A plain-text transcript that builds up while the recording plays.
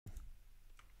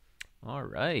All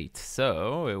right,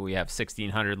 so we have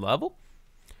 1600 level.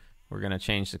 We're going to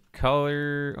change the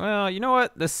color. Well, you know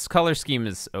what? This color scheme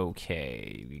is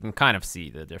okay. You can kind of see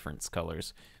the different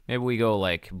colors. Maybe we go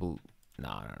like blue.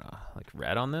 No. Like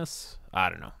red on this? I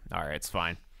don't know. All right, it's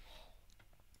fine.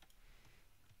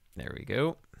 There we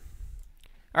go.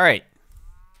 All right.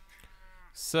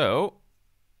 So,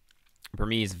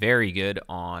 Burmese very good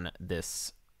on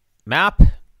this map.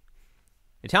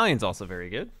 Italian's also very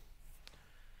good.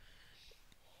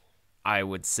 I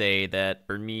would say that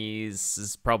Burmese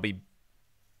is probably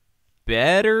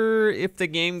better if the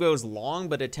game goes long,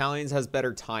 but Italians has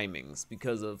better timings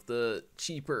because of the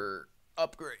cheaper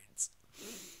upgrades.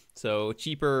 So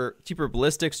cheaper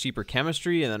ballistics, cheaper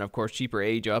chemistry, and then of course cheaper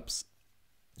age ups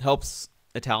helps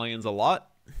Italians a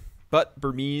lot. But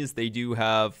Burmese, they do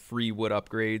have free wood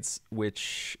upgrades,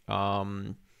 which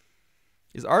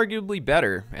is arguably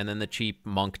better. And then the cheap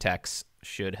monk techs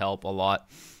should help a lot.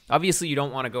 Obviously, you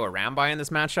don't want to go a Rambai in this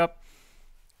matchup.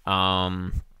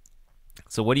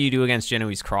 So what do you do against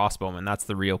Genoese crossbowmen? That's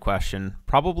the real question.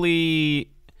 Probably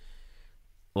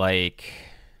like,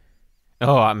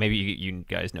 oh, maybe you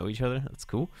guys know each other. That's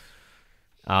cool.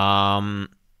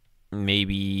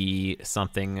 Maybe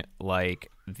something like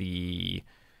the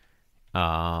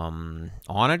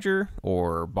Onager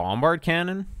or Bombard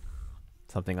Cannon.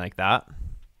 Something like that.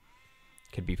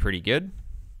 Could be pretty good.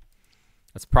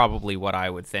 That's probably what I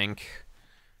would think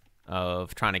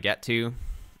of trying to get to.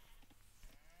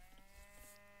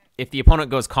 If the opponent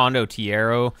goes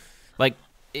Condottiero, like,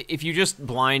 if you just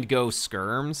blind go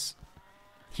Skirms,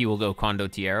 he will go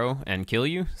Condottiero and kill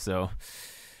you. So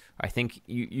I think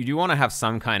you do want to have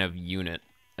some kind of unit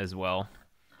as well.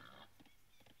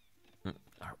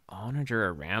 Onager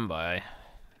or Rambai.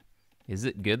 Is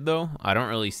it good, though? I don't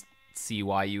really see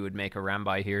why you would make a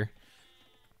Rambai here.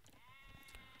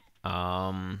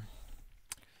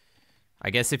 I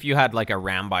guess if you had like a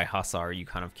Rambai Hussar, you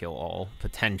kind of kill all,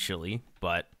 potentially.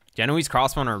 But Genoese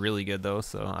crossbowmen are really good, though,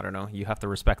 so I don't know. You have to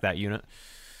respect that unit.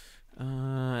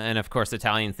 And of course,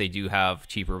 Italians, they do have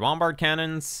cheaper bombard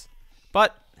cannons,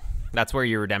 but that's where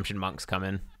your redemption monks come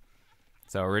in.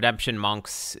 So redemption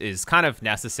monks is kind of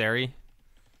necessary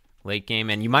late game,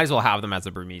 and you might as well have them as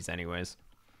a Burmese anyways.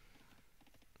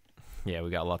 Yeah, we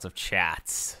got lots of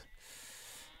chats.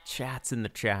 Chats in the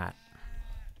chat.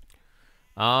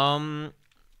 Isn't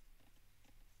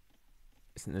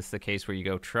this the case where you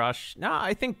go Trush? No,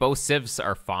 I think both civs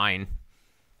are fine.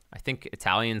 I think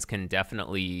Italians can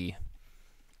definitely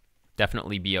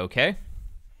be okay.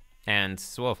 And,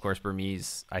 well, of course,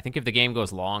 Burmese. I think if the game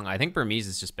goes long, I think Burmese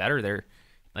is just better.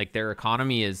 Their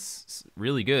economy is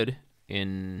really good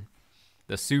in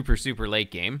the super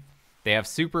late game. They have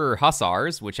super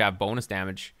Hussars, which have bonus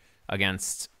damage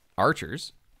against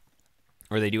archers.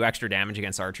 Or they do extra damage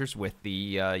against archers with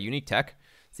the unique tech.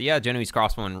 So yeah, Genoese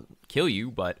crossbowmen kill you,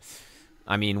 but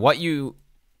I mean, what your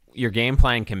game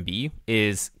plan can be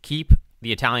is keep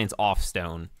the Italians off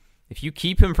stone. If you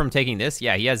keep him from taking this,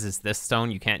 yeah, he has this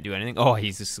stone, you can't do anything. Oh,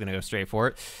 he's just gonna go straight for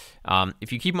it.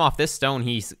 If you keep him off this stone,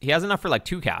 he has enough for like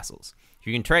 2 castles. If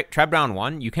you can trap down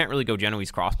 1, you can't really go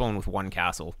Genoese crossbowmen with 1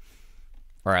 castle,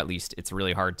 or at least it's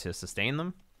really hard to sustain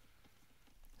them.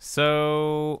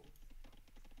 So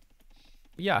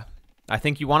yeah, I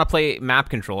think you want to play map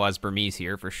control as Burmese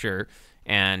here for sure.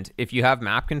 And if you have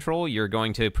map control, you're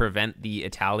going to prevent the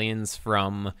Italians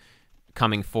from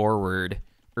coming forward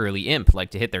early imp, like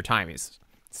to hit their timings.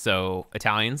 So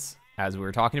Italians, as we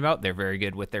were talking about, they're very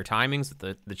good with their timings,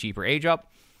 with the cheaper age up.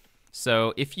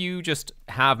 So if you just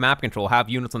have map control, have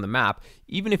units on the map,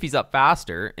 even if he's up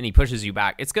faster and he pushes you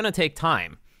back, it's going to take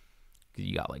time. Because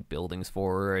you got like buildings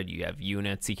forward, you have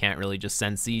units, he can't really just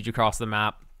send siege across the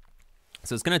map.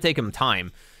 So it's going to take him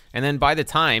time. And then by the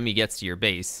time he gets to your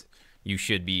base, you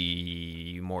should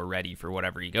be more ready for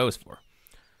whatever he goes for.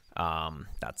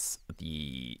 That's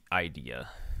the idea.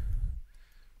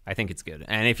 I think it's good.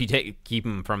 And if you keep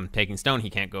him from taking stone, he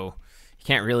can't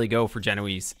really go for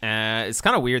Genoese. It's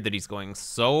kind of weird that he's going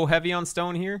so heavy on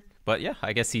stone here. But yeah,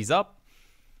 I guess he's up.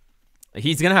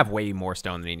 He's going to have way more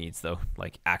stone than he needs, though.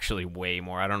 Like, actually way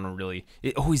more. I don't know really.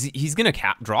 He's going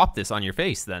to drop this on your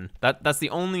face, then. That's the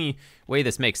only way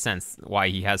this makes sense, why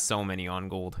he has so many on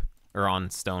gold. Or on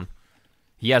stone.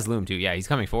 He has loom, too. Yeah, he's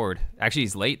coming forward. Actually,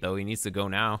 he's late, though. He needs to go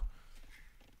now.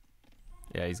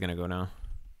 Yeah, he's going to go now.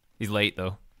 He's late,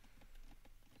 though.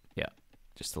 Yeah,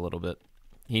 just a little bit.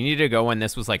 He needed to go when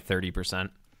this was, like, 30%.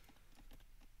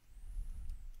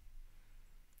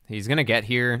 He's going to get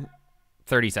here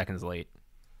 30 seconds late.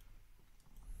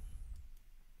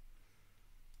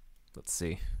 Let's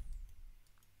see.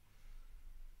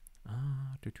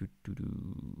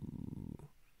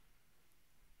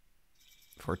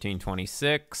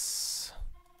 1426.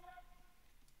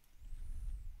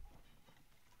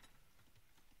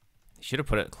 Should have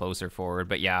put it closer forward,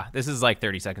 but yeah, this is like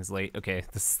 30 seconds late. Okay,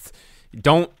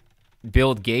 don't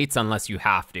build gates unless you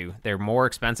have to. They're more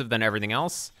expensive than everything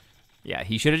else. Yeah,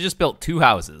 he should have just built 2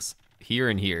 houses, here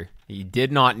and here. He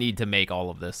did not need to make all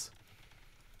of this.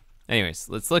 Anyways,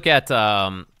 let's look at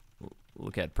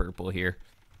purple here.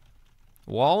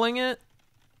 Walling it?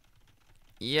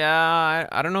 Yeah,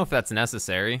 I don't know if that's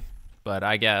necessary, but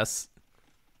I guess.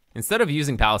 Instead of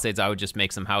using palisades, I would just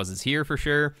make some houses here for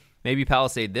sure. Maybe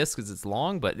palisade this because it's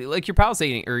long, but like you're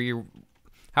palisading or you're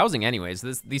housing anyways.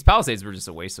 These palisades were just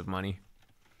a waste of money.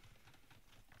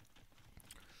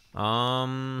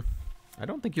 I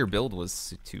don't think your build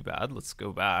was too bad. Let's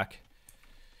go back.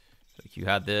 Like you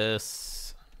had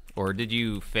this, or did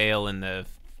you fail in the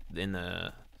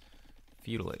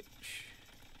feudal age?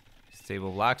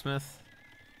 Stable blacksmith.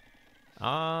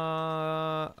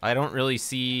 I don't really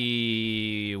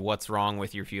see what's wrong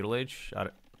with your feudal age.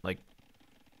 Like,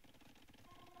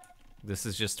 this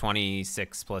is just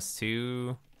 26 plus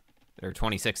 2, or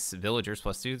 26 villagers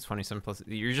plus 2. It's 27 plus.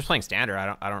 You're just playing standard.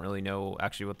 I don't really know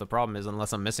actually what the problem is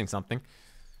unless I'm missing something.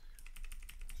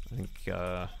 I think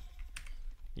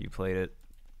you played it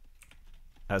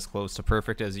as close to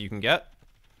perfect as you can get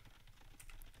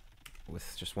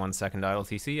with just 1 second idle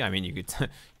TC. I mean, you could you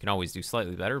can always do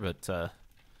slightly better, but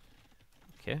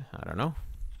okay, I don't know.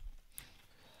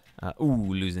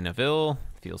 Ooh, losing a vill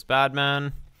feels bad,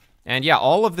 man. And yeah,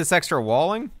 all of this extra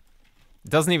walling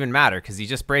doesn't even matter because he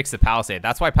just breaks the palisade.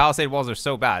 That's why palisade walls are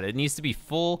so bad. It needs to be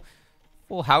full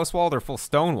house walled or full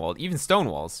stone walled. Even stone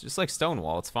walls, just like stone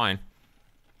wall, it's fine.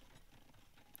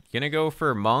 Gonna go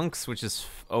for monks, which is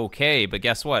okay, but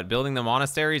guess what? Building the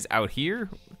monasteries out here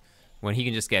when he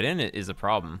can just get in it is a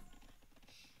problem.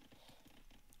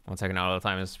 1 second out of the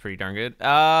time is pretty darn good.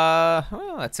 Well,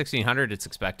 at 1600, it's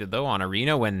expected though on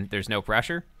arena when there's no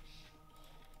pressure.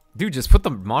 Dude, just put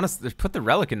the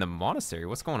relic in the monastery.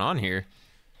 What's going on here?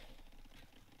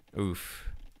 Oof.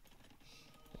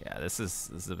 Yeah, this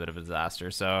is a bit of a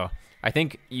disaster. So I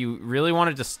think you really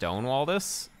wanted to stonewall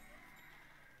this.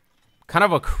 Kind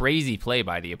of a crazy play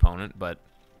by the opponent, but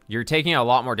you're taking a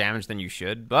lot more damage than you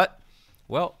should. But,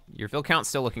 well, your fill count's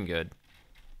still looking good.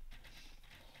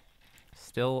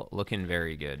 Still looking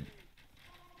very good.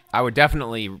 I would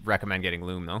definitely recommend getting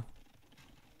Loom, though.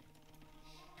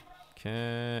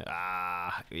 Okay.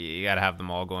 You gotta have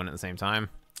them all going at the same time.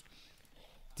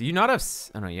 Do you not have...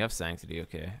 Oh, no, you have Sanctity.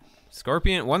 Okay.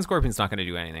 Scorpion. One Scorpion's not gonna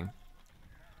do anything.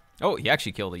 Oh, he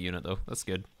actually killed a unit, though. That's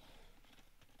good.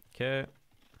 Okay.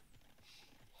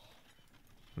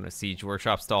 I'm gonna Siege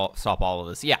Workshop stop all of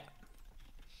this. Yeah.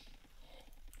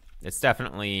 It's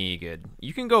definitely good.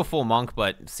 You can go full monk,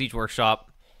 but Siege Workshop,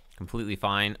 completely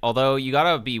fine. Although, you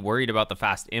gotta be worried about the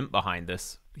fast imp behind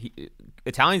this.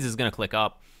 Italians is gonna click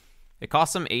up. It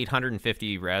costs him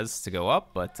 850 res to go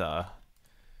up, but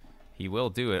he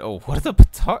will do it. Oh, what are the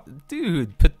petards?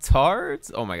 Dude, petards?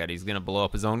 Oh my god, he's gonna blow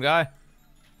up his own guy.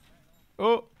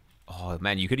 Oh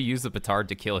man, you could have used the petard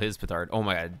to kill his petard. Oh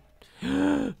my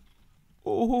god.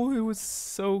 Oh, it was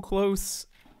so close.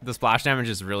 The splash damage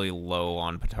is really low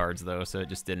on petards though, so it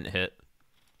just didn't hit.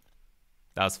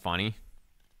 That was funny.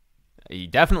 You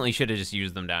definitely should have just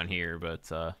used them down here,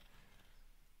 but all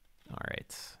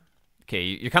right. Okay,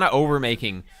 you're kind of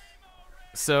overmaking.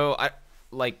 So I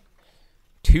like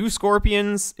 2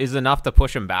 Scorpions is enough to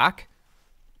push him back.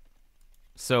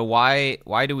 So why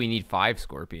do we need 5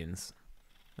 Scorpions?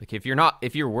 Like if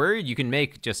you're worried, you can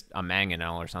make just a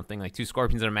Mangonel or something. Like 2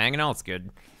 Scorpions and a Mangonel, it's good.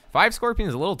 5 Scorpions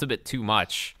is a little bit too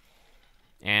much.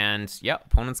 And yeah,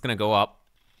 opponent's gonna go up.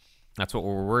 That's what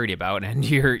we're worried about. And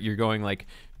you're going like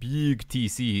big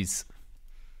TCs.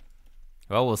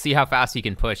 Well, we'll see how fast he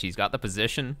can push. He's got the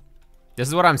position. This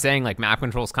is what I'm saying. Like map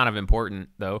control is kind of important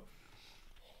though.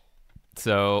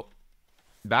 So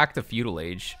back to feudal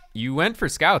age. You went for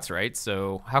scouts, right?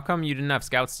 So how come you didn't have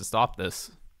scouts to stop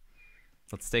this?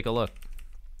 Let's take a look.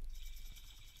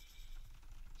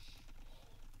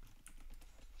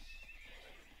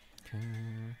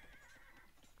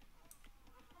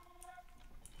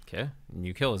 Okay. And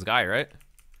you kill his guy, right?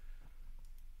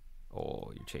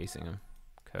 Oh, you're chasing him.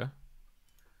 Okay.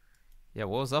 Yeah,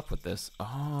 what was up with this?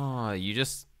 Oh, you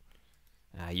just...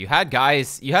 you had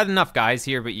guys... You had enough guys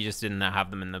here, but you just didn't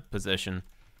have them in the position.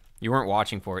 You weren't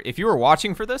watching for it. If you were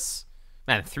watching for this,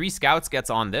 man, 3 scouts gets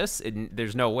on this,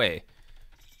 there's no way.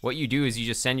 What you do is you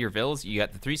just send your vills. You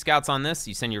got the 3 scouts on this.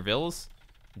 You send your vills.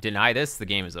 Deny this, the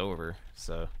game is over.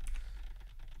 So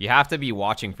you have to be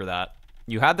watching for that.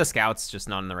 You had the scouts, just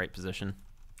not in the right position.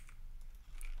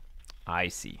 I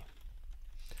see.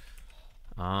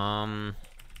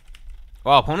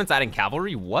 Oh, opponent's adding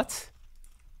cavalry? What?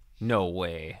 No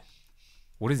way.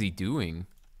 What is he doing?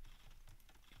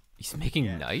 He's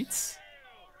making knights?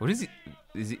 What is he?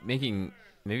 Is he making...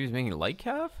 Maybe he's making light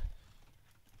cav?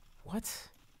 What?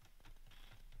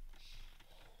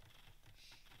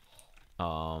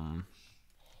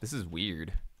 This is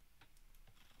weird.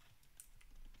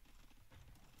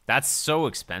 That's so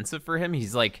expensive for him.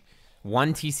 He's like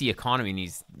 1 TC economy and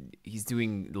he's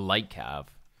doing light cav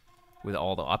with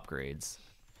all the upgrades.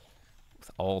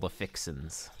 With all the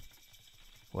fixins.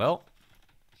 Well,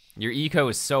 your eco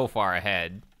is so far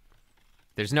ahead.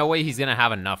 There's no way he's gonna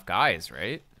have enough guys,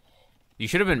 right? You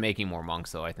should have been making more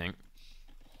monks though, I think.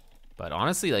 But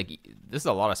honestly, like, this is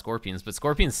a lot of scorpions, but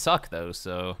scorpions suck though,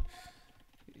 so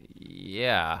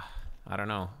yeah, I don't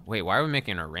know. Wait, why are we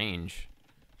making a range?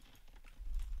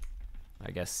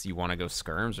 I guess you want to go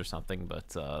skirms or something, but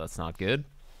that's not good.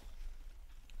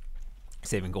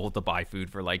 Saving gold to buy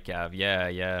food for light cav.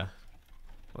 Yeah.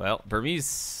 Well,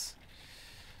 Burmese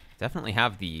definitely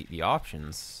have the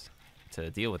options to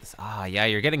deal with this. Ah, yeah,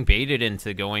 you're getting baited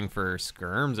into going for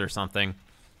skirms or something.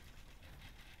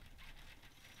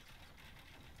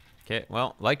 Okay,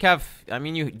 well, light cav, I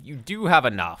mean, you do have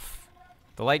enough.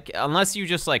 The light, unless you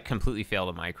just like completely fail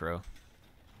the micro.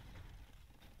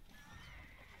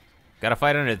 Gotta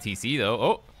fight under the TC though.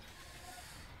 Oh,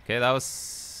 okay, that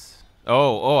was.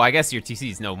 Oh, I guess your TC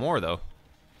is no more though.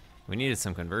 We needed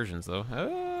some conversions though.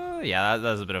 Yeah,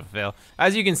 that was a bit of a fail.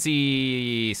 As you can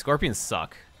see, scorpions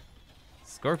suck.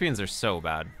 Scorpions are so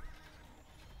bad.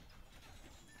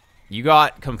 You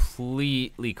got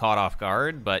completely caught off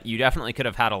guard, but you definitely could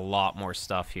have had a lot more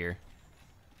stuff here.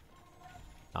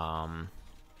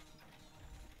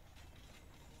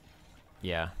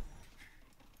 Yeah.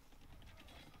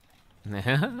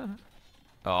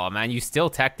 Oh man, you still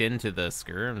teched into the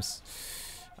skirms.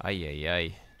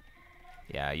 Ay.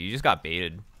 Yeah, you just got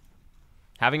baited.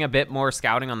 Having a bit more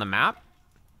scouting on the map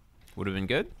would have been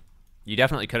good. You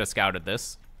definitely could have scouted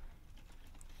this.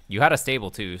 You had a stable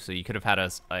too, so you could have had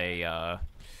a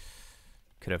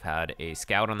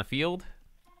scout on the field.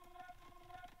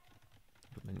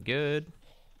 Would have been good.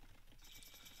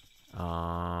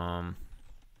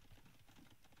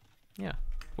 Yeah.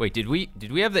 Wait, did we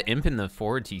have the imp in the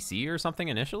forward TC or something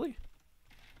initially?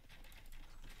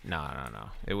 No.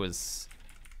 It was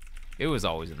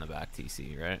always in the back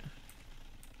TC, right?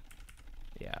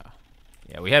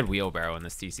 Yeah, we had wheelbarrow in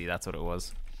this TC. That's what it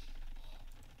was.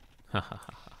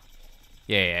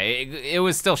 Yeah. It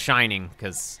was still shining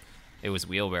because it was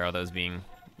wheelbarrow that was being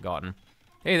gotten.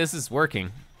 Hey, this is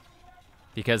working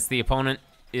because the opponent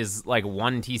is like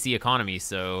 1 TC economy.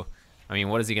 So, I mean,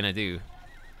 what is he gonna do?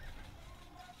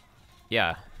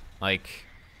 Yeah, like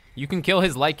you can kill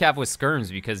his light cav with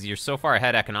skirms because you're so far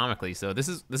ahead economically. So this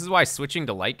is why switching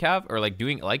to light cav or like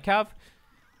doing light cav,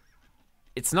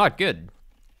 it's not good.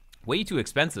 Way too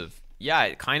expensive. Yeah,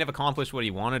 it kind of accomplished what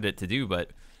he wanted it to do,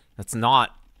 but that's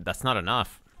not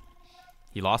enough.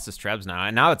 He lost his trebs now,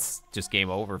 and now it's just game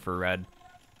over for red.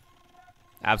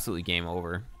 Absolutely game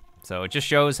over. So it just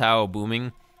shows how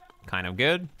booming kind of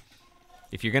good.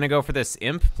 If you're gonna go for this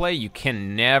imp play, you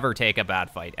can never take a bad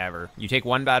fight ever. You take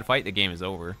one bad fight, the game is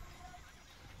over.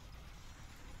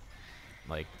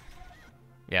 Like,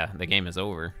 yeah, the game is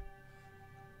over.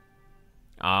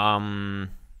 I'm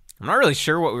not really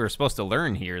sure what we were supposed to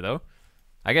learn here, though.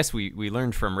 I guess we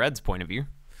learned from Red's point of view.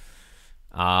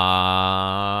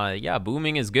 Yeah,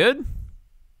 booming is good.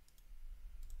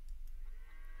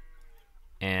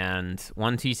 And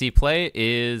 1 TC play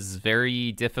is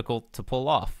very difficult to pull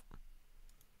off.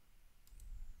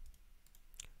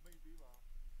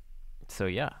 So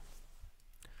yeah.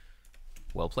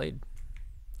 Well played.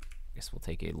 I guess we'll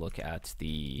take a look at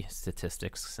the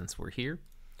statistics since we're here.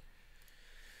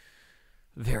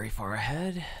 Very far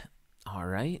ahead. All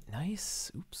right, nice.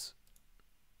 Oops.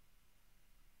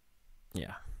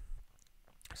 Yeah.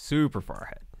 Super far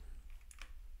ahead.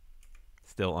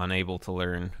 Still unable to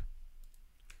learn.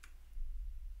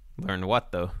 Learn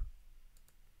what, though?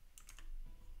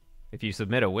 If you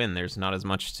submit a win, there's not as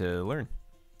much to learn.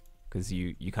 Because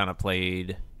you kind of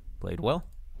played well.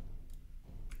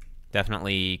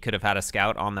 Definitely could have had a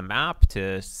scout on the map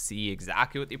to see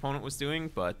exactly what the opponent was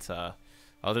doing, but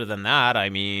other than that, I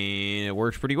mean, it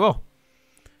worked pretty well.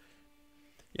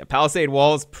 Yeah, Palisade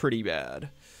Wall is pretty bad.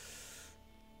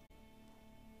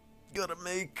 Gotta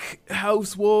make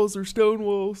house walls or stone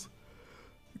walls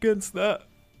against that.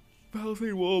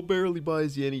 Palisade Wall barely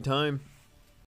buys you any time.